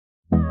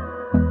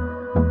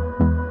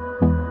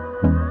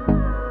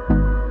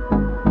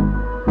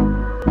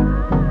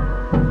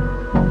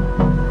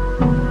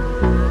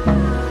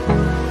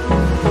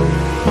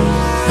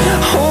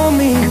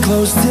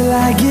close till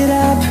I get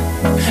up.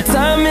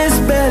 Time is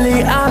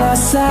barely on our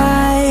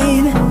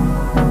side.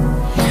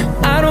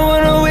 I don't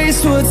wanna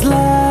waste what's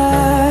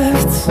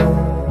left.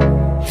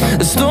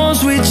 The storms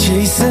we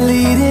chase are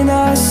leading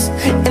us,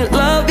 and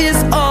love is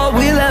all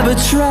we'll ever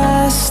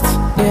trust.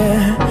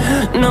 Yeah,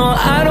 no,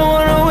 I don't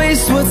wanna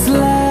waste what's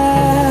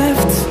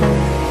left.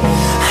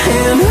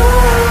 And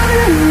on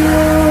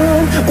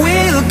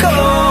we'll go,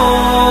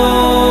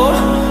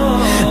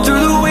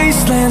 through the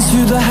wastelands,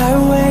 through the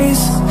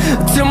highways,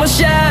 till my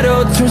shadow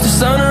turns to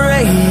sun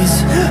rays.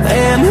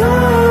 And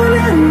on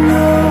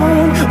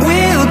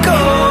we'll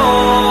go,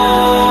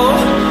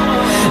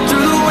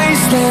 through the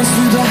wastelands,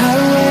 through the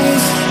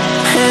highways,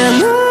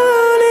 and on.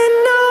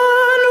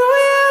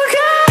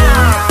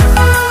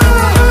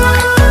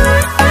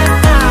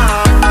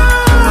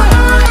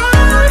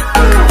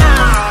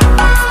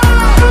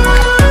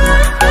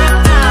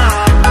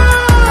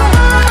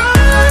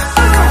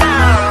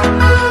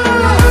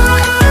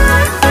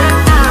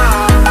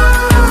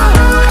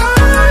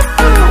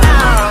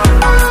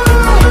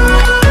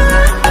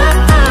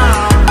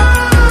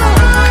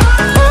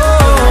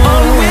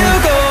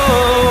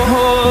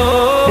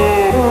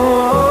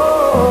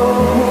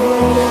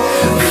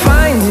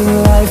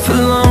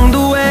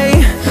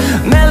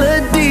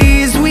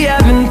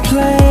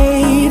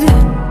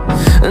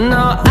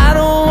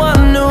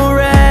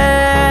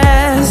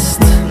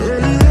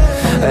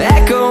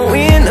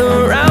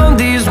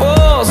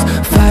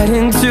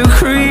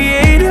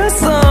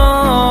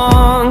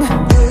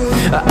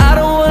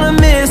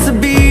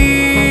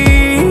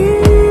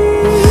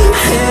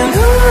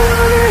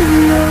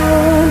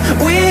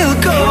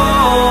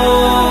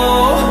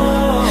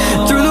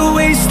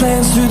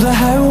 Through the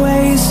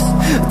highways,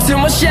 till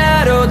my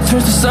shadow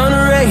turns to sun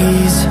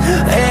rays.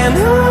 And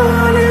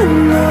on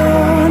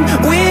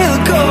we'll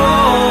go,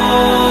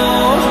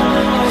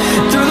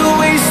 through the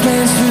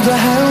wastelands, through the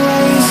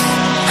highways,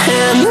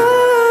 and on.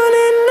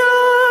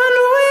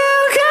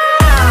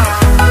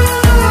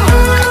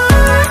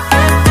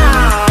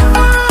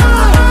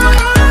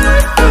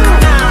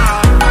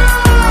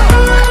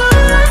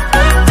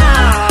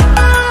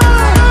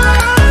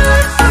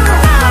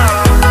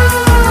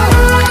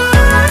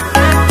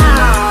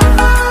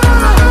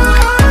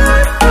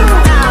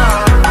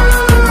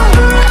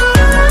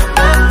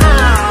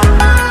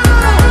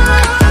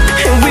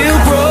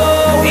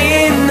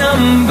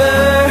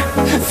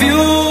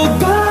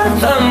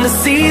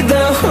 See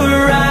the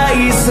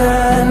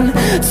horizon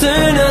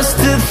turn us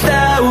to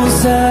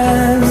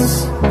thousands,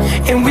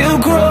 and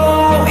we'll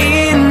grow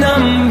in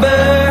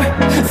number,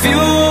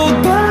 fueled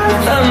by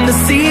them. To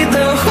see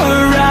the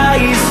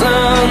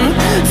horizon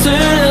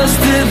turn us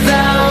to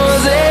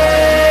thousands,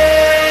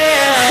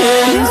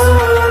 and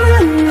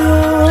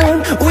on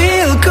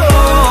we'll go,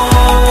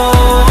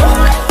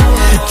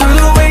 through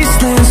the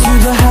wastelands,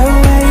 through the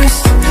highways,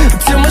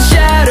 till my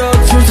shadow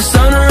turns to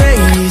sun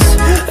rays.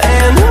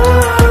 And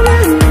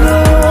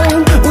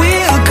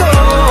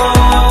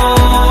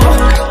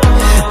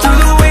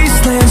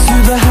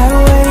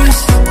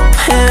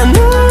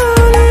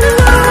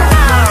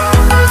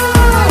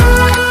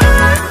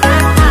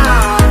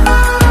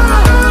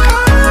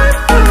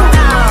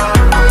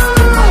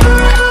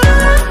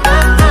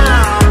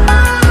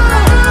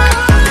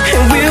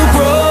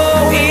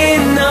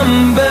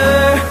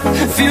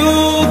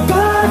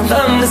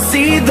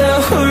see the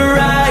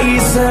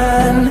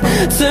horizon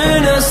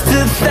turn us to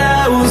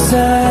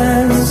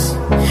thousands,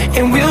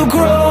 and we'll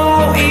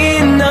grow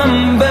in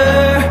number,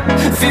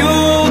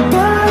 fueled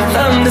by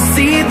them. To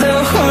see the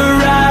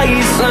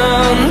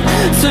horizon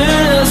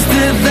turn us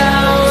to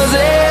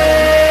thousands,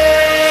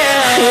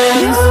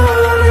 and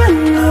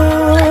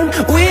on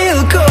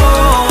we'll go,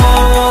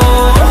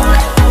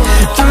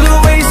 through the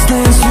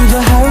wastelands, through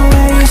the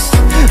highways,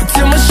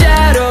 till my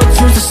shadow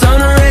turns to sun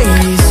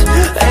rays.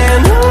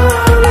 And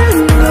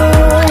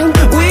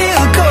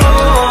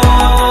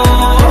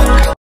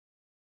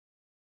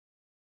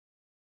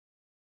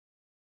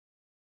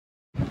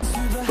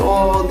तो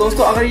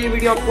दोस्तों, अगर ये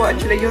video आपको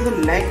अच्छी लगी हो तो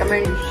like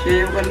comment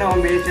share करना, और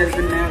मेरे चैनल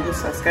पर नए हो तो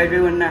सब्सक्राइब भी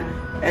करना।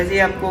 ऐसे ही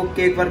आपको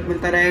केक वर्क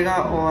मिलता रहेगा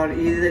और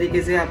इसी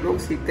तरीके से आप लोग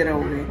सीखते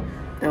रहोगे।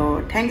 तो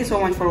thank you so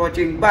much for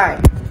watching, bye.